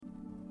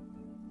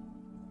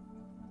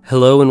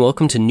Hello and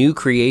welcome to New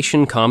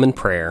Creation Common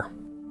Prayer.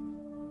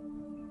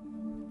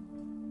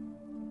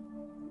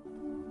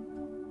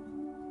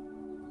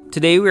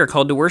 Today we are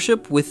called to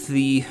worship with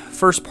the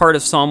first part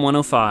of Psalm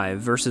 105,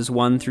 verses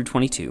 1 through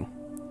 22.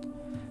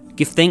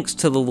 Give thanks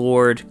to the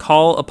Lord,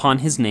 call upon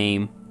his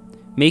name,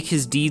 make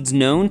his deeds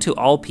known to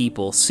all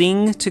people,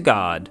 sing to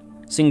God,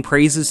 sing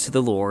praises to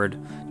the Lord,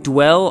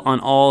 dwell on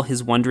all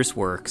his wondrous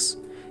works,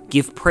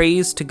 give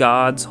praise to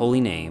God's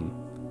holy name.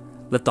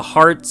 Let the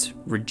hearts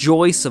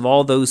rejoice of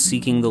all those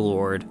seeking the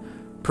Lord.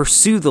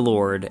 Pursue the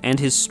Lord and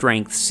his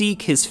strength.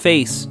 Seek his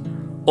face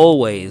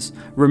always.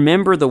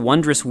 Remember the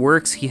wondrous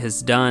works he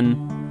has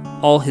done,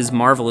 all his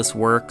marvelous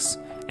works,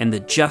 and the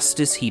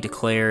justice he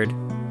declared.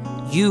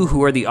 You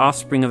who are the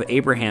offspring of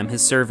Abraham,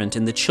 his servant,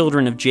 and the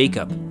children of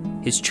Jacob,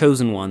 his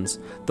chosen ones.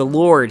 The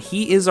Lord,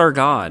 he is our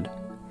God.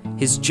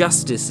 His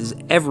justice is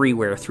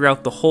everywhere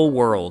throughout the whole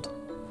world.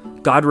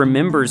 God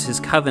remembers his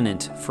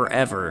covenant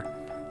forever,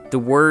 the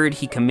word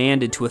he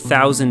commanded to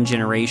 1,000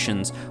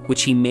 generations,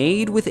 which he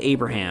made with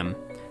Abraham,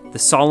 the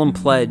solemn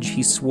pledge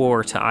he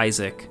swore to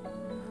Isaac.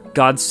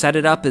 God set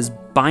it up as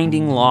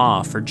binding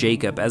law for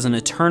Jacob, as an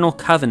eternal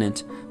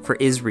covenant for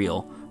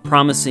Israel,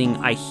 promising,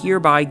 I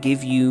hereby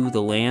give you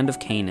the land of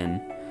Canaan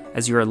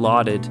as your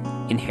allotted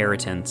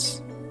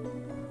inheritance.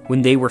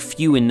 When they were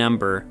few in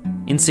number,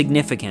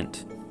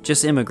 insignificant,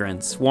 just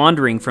immigrants,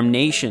 wandering from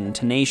nation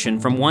to nation,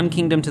 from one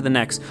kingdom to the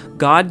next,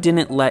 God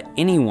didn't let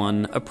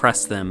anyone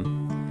oppress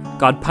them.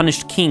 God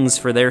punished kings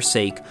for their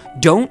sake.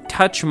 Don't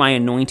touch my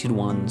anointed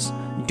ones.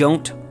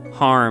 Don't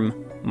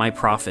harm my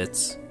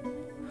prophets.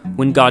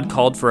 When God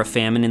called for a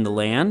famine in the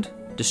land,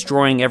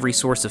 destroying every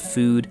source of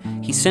food,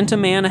 he sent a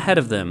man ahead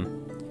of them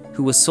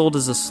who was sold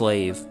as a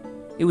slave.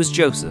 It was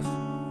Joseph.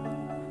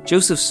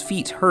 Joseph's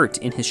feet hurt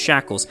in his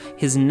shackles.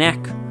 His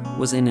neck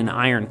was in an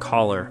iron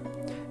collar.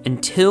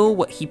 Until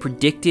what he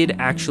predicted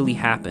actually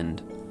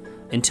happened,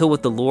 until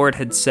what the Lord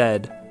had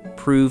said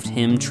proved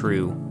him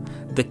true.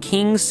 The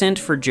king sent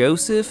for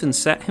Joseph and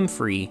set him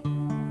free.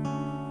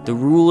 The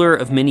ruler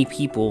of many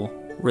people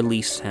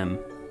released him.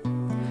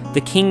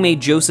 The king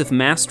made Joseph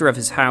master of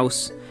his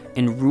house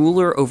and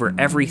ruler over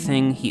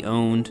everything he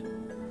owned,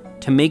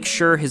 to make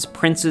sure his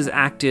princes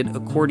acted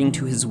according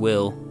to his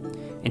will,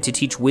 and to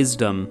teach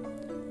wisdom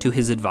to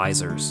his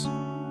advisors.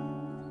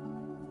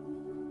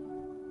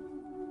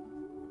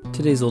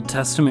 Today's Old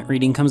Testament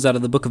reading comes out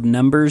of the book of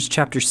Numbers,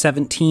 chapter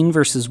 17,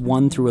 verses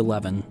 1 through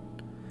 11.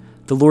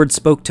 The Lord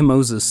spoke to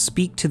Moses,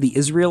 "Speak to the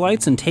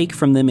Israelites and take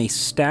from them a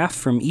staff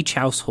from each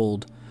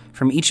household,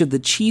 from each of the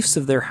chiefs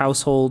of their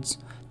households,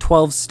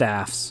 12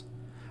 staffs.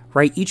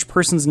 Write each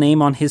person's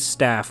name on his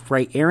staff.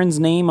 Write Aaron's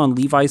name on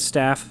Levi's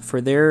staff,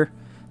 for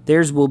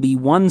theirs will be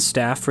one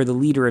staff for the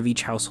leader of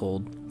each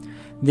household.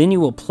 Then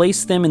you will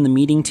place them in the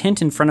meeting tent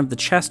in front of the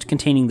chest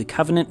containing the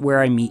covenant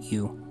where I meet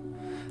you.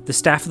 The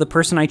staff of the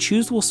person I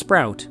choose will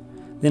sprout.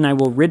 Then I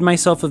will rid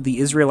myself of the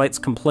Israelites'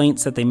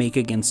 complaints that they make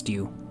against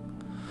you."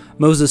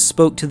 Moses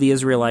spoke to the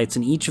Israelites,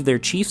 and each of their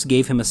chiefs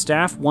gave him a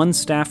staff, one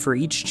staff for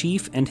each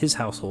chief and his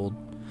household.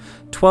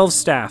 12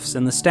 staffs,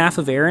 and the staff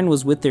of Aaron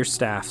was with their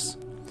staffs.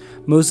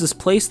 Moses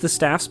placed the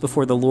staffs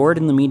before the Lord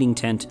in the meeting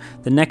tent.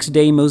 The next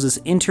day Moses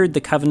entered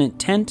the covenant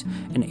tent,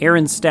 and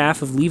Aaron's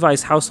staff of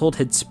Levi's household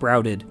had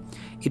sprouted.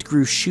 It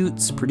grew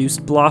shoots,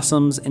 produced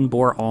blossoms, and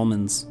bore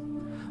almonds.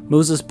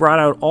 Moses brought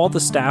out all the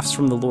staffs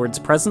from the Lord's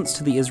presence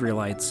to the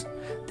Israelites.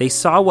 They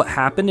saw what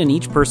happened, and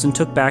each person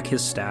took back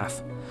his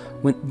staff.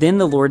 Then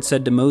the Lord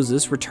said to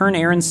Moses, "Return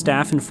Aaron's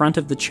staff in front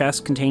of the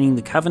chest containing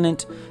the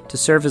covenant to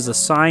serve as a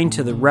sign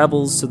to the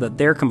rebels so that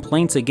their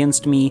complaints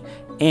against me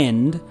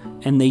end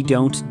and they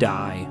don't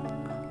die."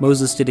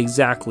 Moses did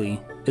exactly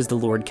as the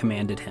Lord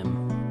commanded him.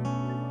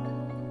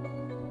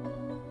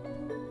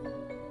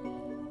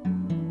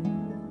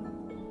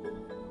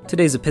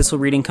 Today's epistle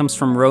reading comes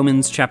from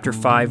Romans chapter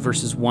 5,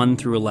 verses 1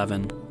 through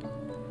 11.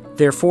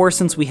 "Therefore,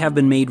 since we have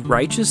been made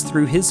righteous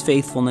through his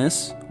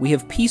faithfulness, we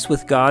have peace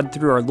with God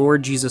through our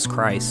Lord Jesus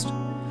Christ.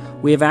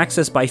 We have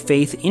access by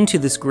faith into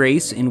this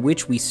grace in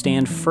which we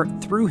stand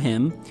through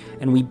him,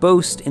 and we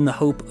boast in the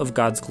hope of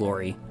God's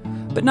glory.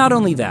 But not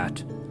only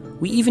that,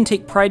 we even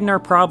take pride in our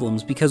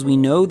problems because we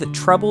know that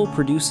trouble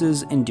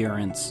produces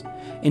endurance.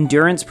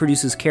 Endurance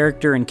produces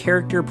character, and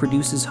character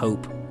produces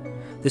hope.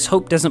 This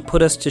hope doesn't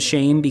put us to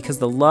shame because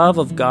the love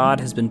of God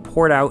has been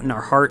poured out in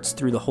our hearts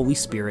through the Holy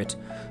Spirit,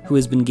 who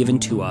has been given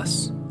to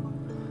us.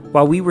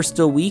 While we were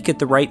still weak at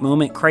the right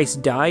moment,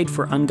 Christ died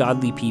for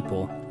ungodly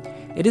people.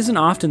 It isn't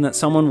often that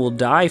someone will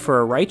die for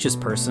a righteous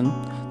person,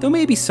 though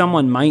maybe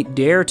someone might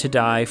dare to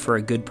die for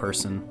a good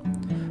person.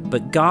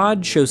 But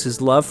God shows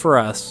his love for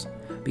us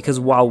because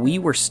while we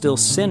were still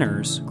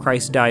sinners,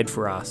 Christ died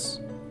for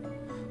us.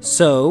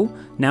 So,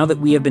 now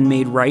that we have been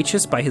made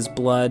righteous by his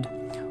blood,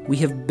 we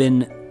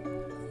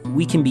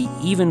can be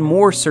even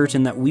more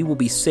certain that we will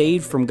be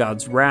saved from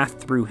God's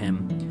wrath through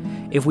him.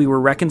 If we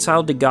were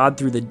reconciled to God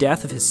through the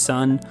death of his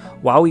Son,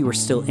 while we were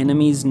still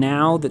enemies,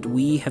 now that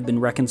we have been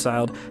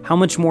reconciled, how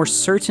much more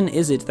certain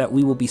is it that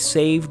we will be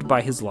saved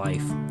by his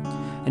life?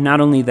 And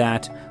not only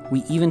that,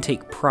 We even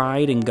take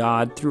pride in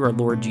God through our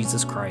Lord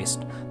Jesus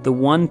Christ, the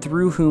one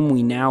through whom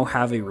we now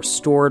have a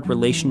restored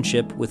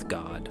relationship with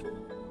God.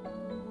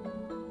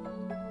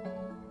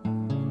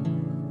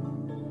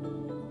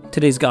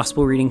 Today's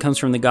gospel reading comes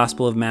from the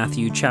Gospel of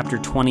Matthew, chapter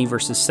 20,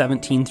 verses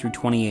 17 through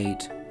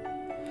 28.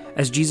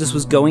 As Jesus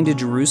was going to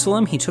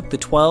Jerusalem, he took the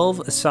 12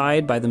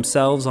 aside by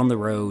themselves on the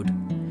road.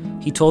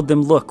 He told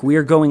them, "Look, we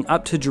are going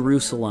up to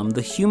Jerusalem.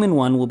 The human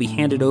one will be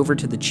handed over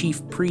to the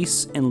chief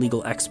priests and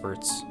legal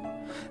experts.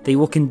 They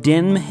will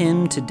condemn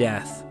him to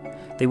death.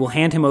 They will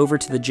hand him over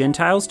to the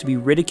Gentiles to be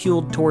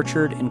ridiculed,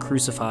 tortured, and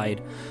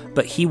crucified,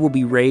 but he will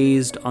be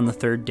raised on the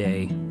third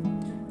day."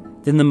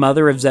 Then the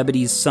mother of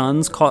Zebedee's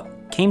sons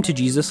came to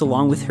Jesus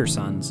along with her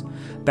sons.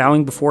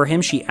 Bowing before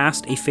him, she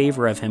asked a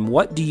favor of him.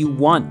 "What do you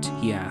want?"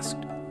 he asked.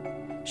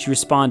 She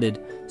responded,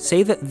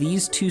 "Say that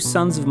these 2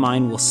 sons of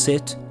mine will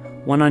sit,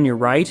 one on your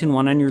right and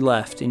one on your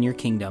left, in your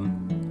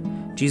kingdom."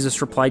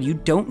 Jesus replied, "You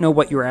don't know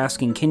what you're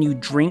asking. Can you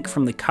drink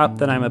from the cup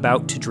that I'm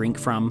about to drink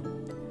from?"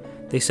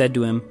 They said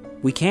to him,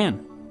 "We can."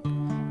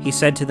 He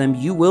said to them,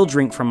 "You will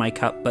drink from my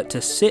cup, but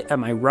to sit at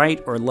my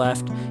right or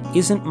left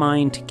isn't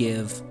mine to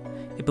give.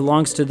 It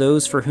belongs to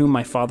those for whom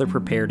my Father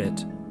prepared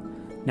it."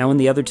 Now when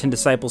the other 10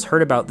 disciples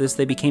heard about this,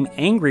 they became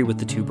angry with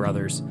the 2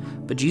 brothers.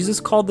 But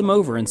Jesus called them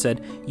over and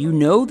said, "You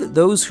know that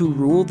those who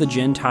rule the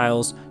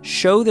Gentiles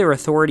show their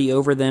authority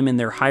over them, and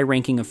their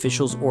high-ranking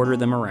officials order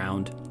them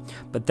around.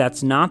 But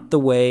that's not the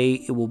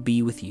way it will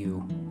be with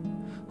you.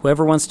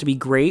 Whoever wants to be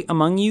great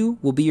among you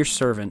will be your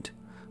servant.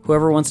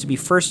 Whoever wants to be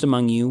first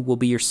among you will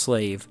be your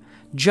slave,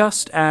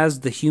 just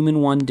as the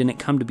human one didn't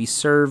come to be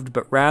served,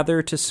 but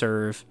rather to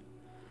serve,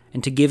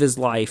 and to give his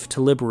life to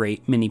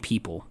liberate many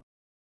people."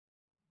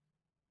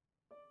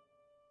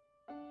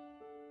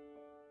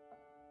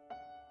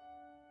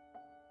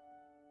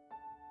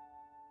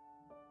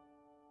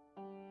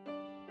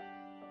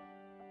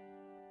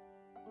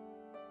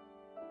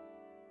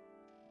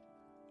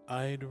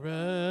 I'd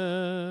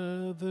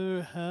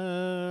rather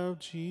have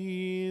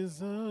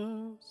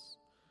Jesus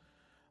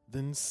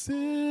than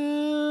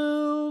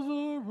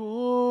silver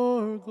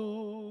or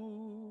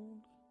gold.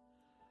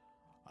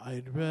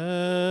 I'd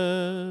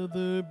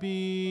rather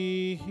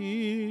be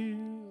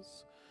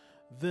his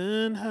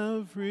than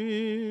have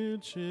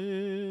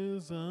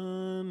riches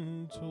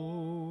untold.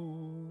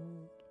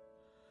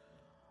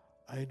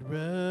 I'd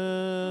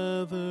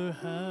rather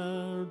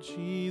have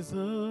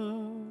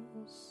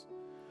Jesus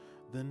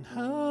than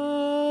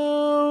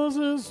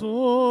houses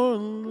or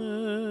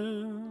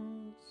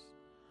lands.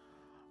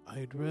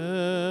 I'd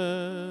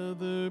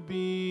rather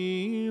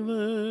be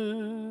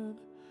led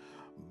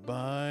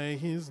by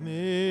his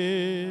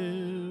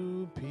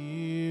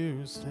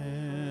nail-pierced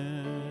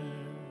hands.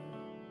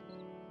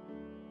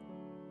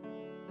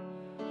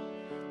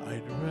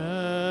 I'd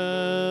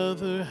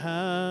rather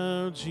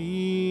have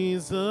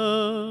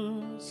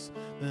Jesus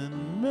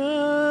than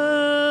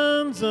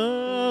man's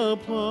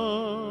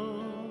applause.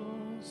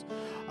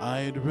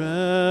 I'd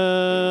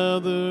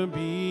rather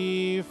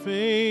be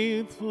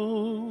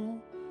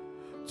faithful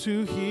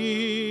to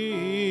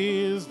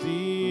his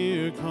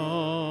dear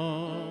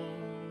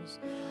cause.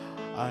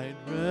 I'd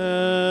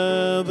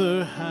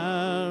rather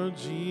have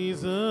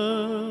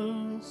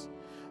Jesus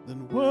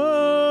than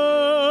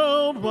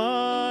worldwide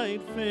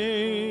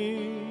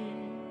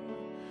fame.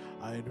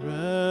 I'd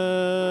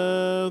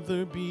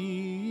rather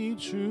be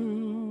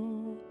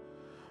true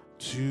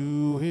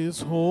to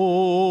his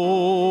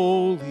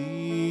holy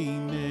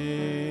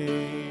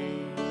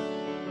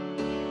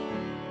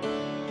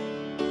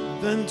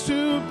than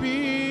to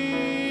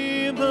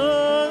be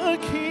the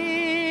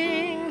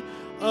king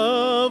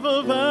of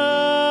a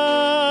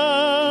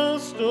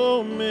vast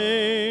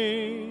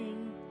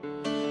domain,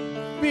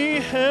 be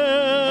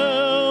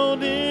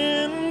held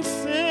in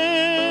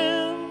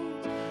sin,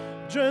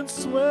 dread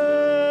sway.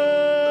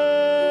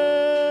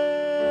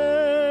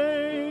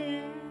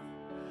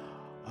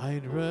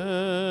 I'd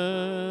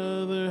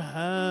rather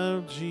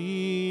have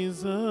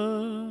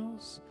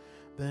Jesus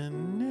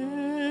than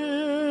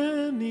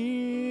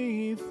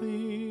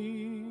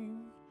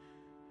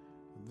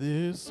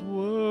this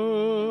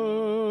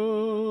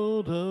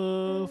world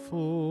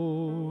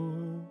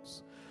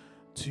affords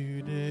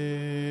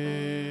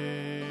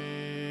today.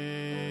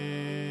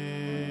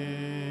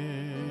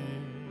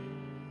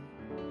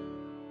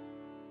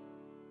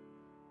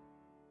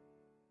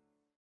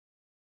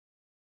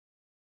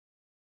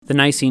 The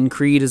Nicene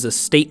Creed is a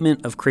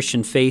statement of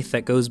Christian faith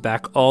that goes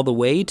back all the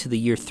way to the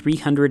year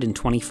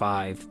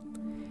 325.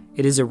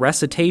 It is a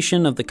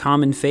recitation of the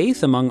common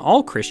faith among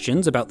all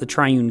Christians about the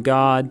triune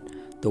God,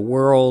 the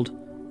world,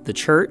 the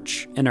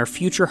church, and our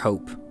future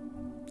hope.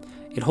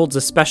 It holds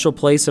a special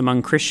place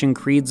among Christian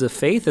creeds of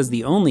faith as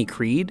the only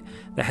creed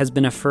that has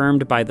been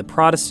affirmed by the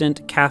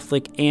Protestant,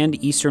 Catholic,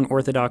 and Eastern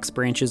Orthodox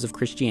branches of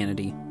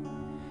Christianity.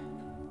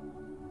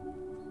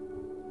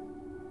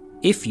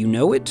 If you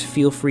know it,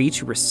 feel free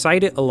to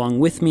recite it along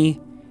with me.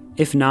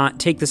 If not,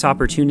 take this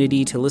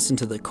opportunity to listen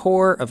to the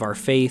core of our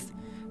faith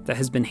that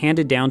has been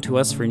handed down to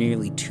us for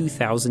nearly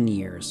 2,000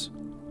 years.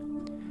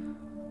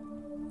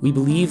 We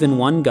believe in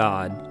one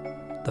God,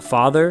 the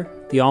Father,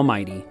 the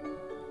Almighty,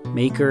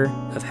 maker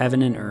of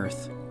heaven and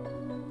earth,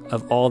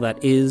 of all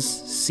that is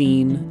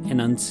seen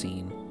and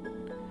unseen.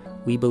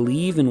 We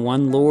believe in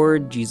one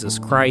Lord, Jesus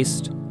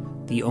Christ,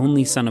 the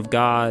only Son of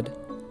God,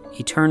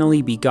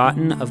 eternally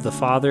begotten of the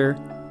Father,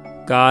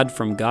 God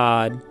from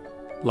God,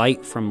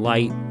 light from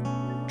light,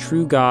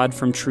 true God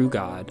from true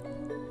God,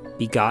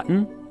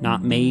 begotten,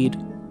 not made,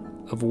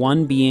 of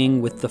one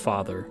being with the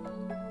Father.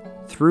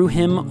 Through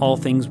him all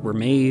things were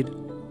made.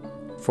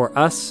 For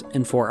us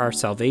and for our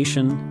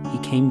salvation he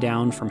came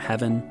down from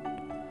heaven.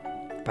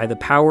 By the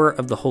power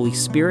of the Holy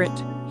Spirit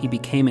he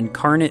became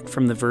incarnate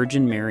from the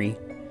Virgin Mary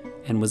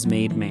and was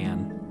made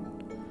man.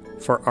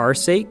 For our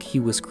sake he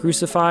was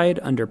crucified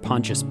under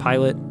Pontius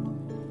Pilate.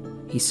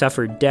 He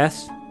suffered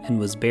death and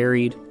was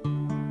buried.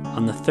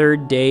 On the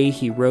third day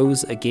he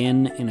rose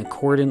again in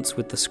accordance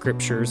with the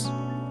Scriptures.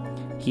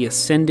 He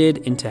ascended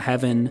into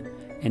heaven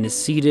and is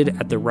seated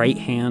at the right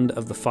hand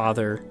of the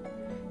Father.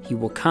 He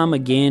will come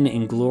again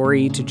in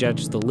glory to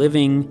judge the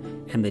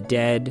living and the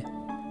dead,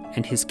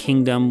 and his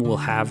kingdom will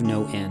have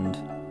no end.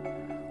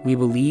 We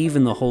believe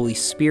in the Holy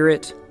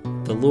Spirit,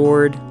 the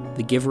Lord,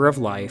 the giver of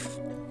life,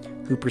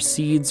 who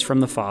proceeds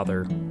from the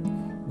Father.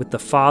 With the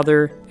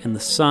Father and the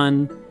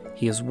Son,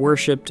 he is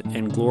worshipped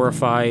and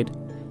glorified.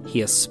 He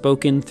has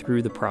spoken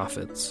through the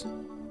prophets.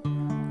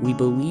 We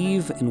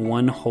believe in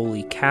one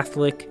holy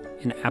Catholic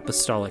and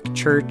Apostolic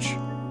Church.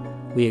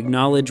 We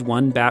acknowledge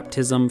one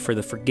baptism for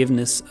the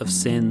forgiveness of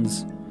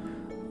sins.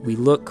 We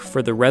look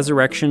for the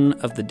resurrection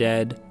of the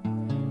dead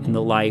and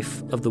the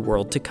life of the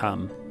world to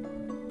come.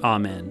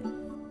 Amen.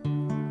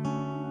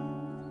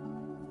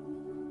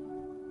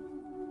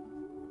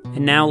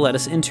 And now let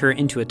us enter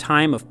into a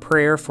time of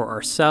prayer for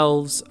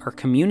ourselves, our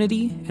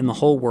community, and the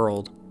whole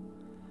world.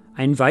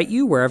 I invite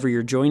you, wherever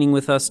you're joining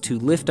with us, to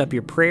lift up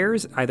your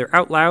prayers, either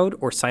out loud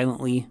or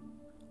silently,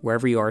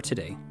 wherever you are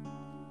today.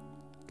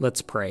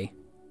 Let's pray.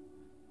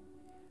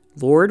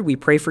 Lord, we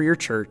pray for your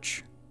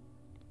church,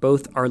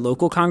 both our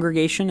local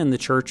congregation and the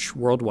church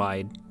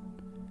worldwide.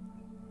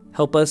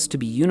 Help us to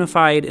be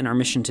unified in our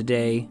mission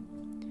today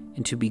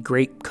and to be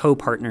great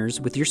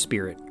co-partners with your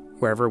Spirit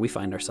wherever we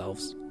find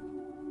ourselves.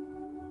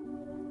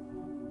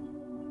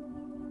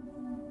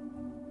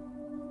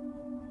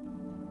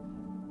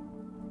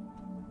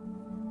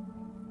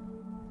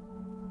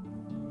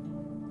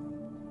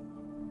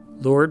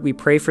 Lord, we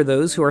pray for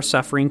those who are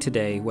suffering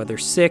today, whether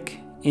sick,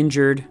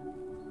 injured,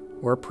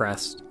 or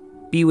oppressed.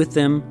 Be with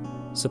them,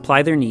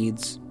 supply their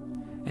needs,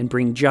 and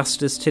bring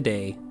justice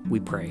today, we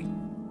pray.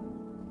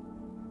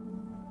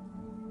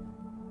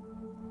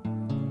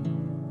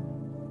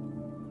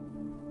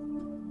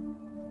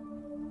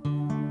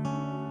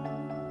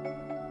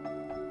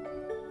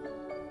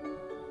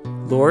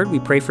 Lord, we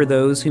pray for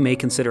those who may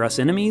consider us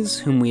enemies,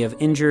 whom we have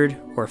injured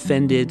or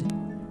offended.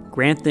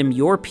 Grant them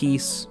your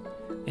peace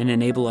and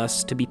enable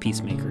us to be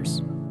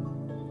peacemakers.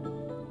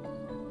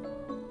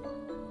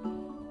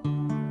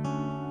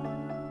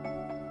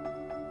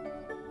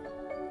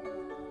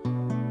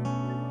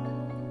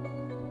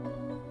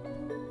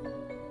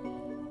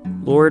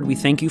 Lord, we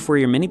thank you for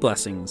your many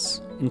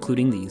blessings,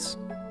 including these.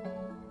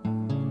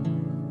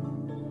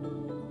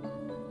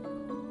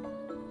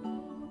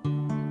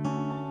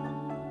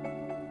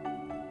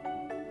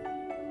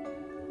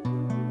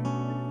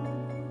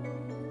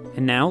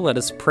 And now let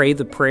us pray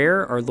the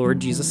prayer our Lord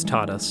Jesus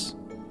taught us.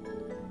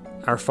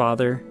 Our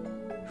Father,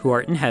 who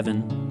art in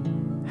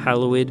heaven,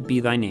 hallowed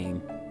be thy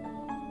name.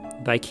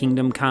 Thy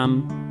kingdom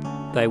come,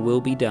 thy will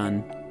be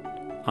done,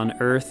 on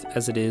earth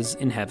as it is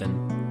in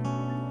heaven.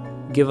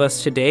 Give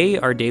us today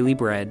our daily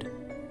bread,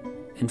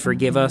 and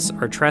forgive us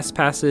our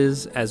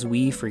trespasses as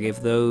we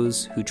forgive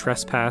those who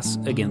trespass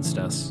against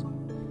us.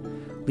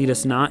 Lead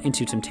us not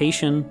into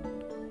temptation,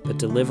 but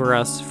deliver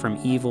us from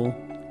evil.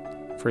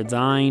 For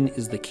thine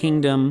is the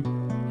kingdom,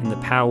 and the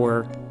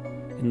power,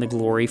 and the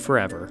glory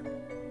forever.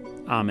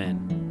 Amen.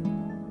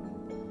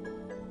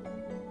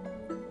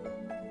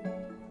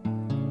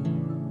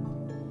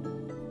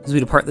 As we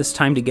depart this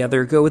time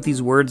together, go with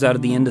these words out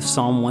of the end of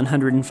Psalm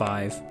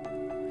 105.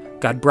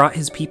 God brought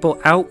his people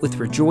out with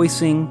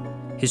rejoicing,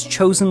 his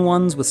chosen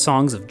ones with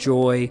songs of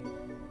joy.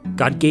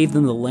 God gave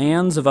them the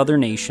lands of other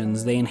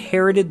nations. They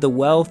inherited the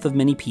wealth of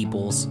many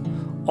peoples,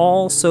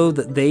 all so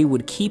that they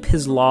would keep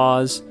his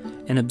laws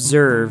and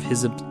observe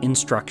his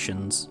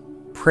instructions.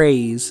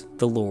 Praise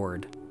the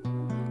Lord.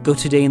 Go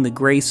today in the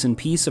grace and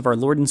peace of our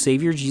Lord and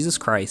Savior, Jesus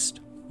Christ.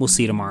 We'll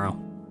see you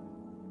tomorrow.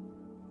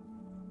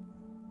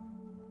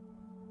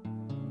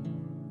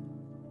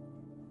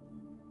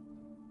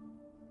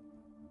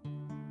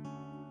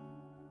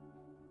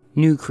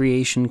 New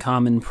Creation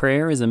Common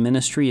Prayer is a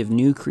ministry of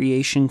New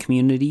Creation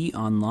Community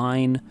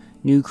Online,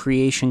 New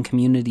Creation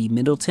Community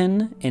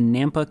Middleton, and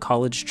Nampa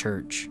College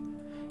Church.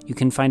 You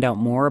can find out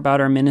more about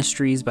our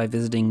ministries by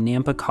visiting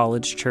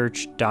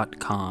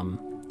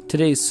nampacollegechurch.com.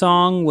 Today's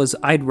song was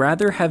I'd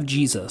Rather Have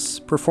Jesus,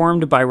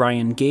 performed by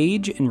Ryan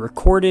Gage and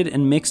recorded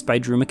and mixed by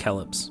Drew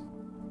McKellips.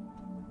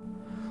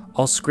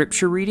 All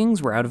scripture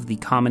readings were out of the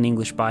Common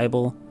English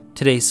Bible.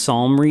 Today's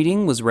psalm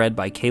reading was read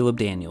by Caleb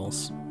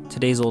Daniels.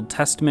 Today's Old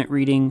Testament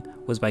reading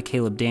was by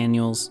Caleb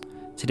Daniels.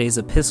 Today's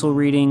epistle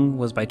reading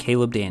was by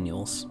Caleb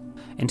Daniels.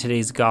 And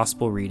today's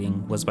gospel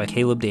reading was by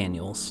Caleb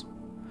Daniels.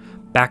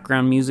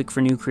 Background music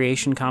for New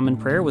Creation Common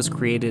Prayer was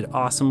created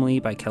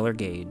awesomely by Keller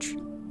Gage.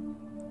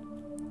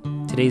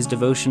 Today's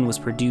devotion was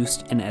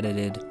produced and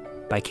edited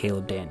by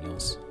Caleb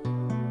Daniels.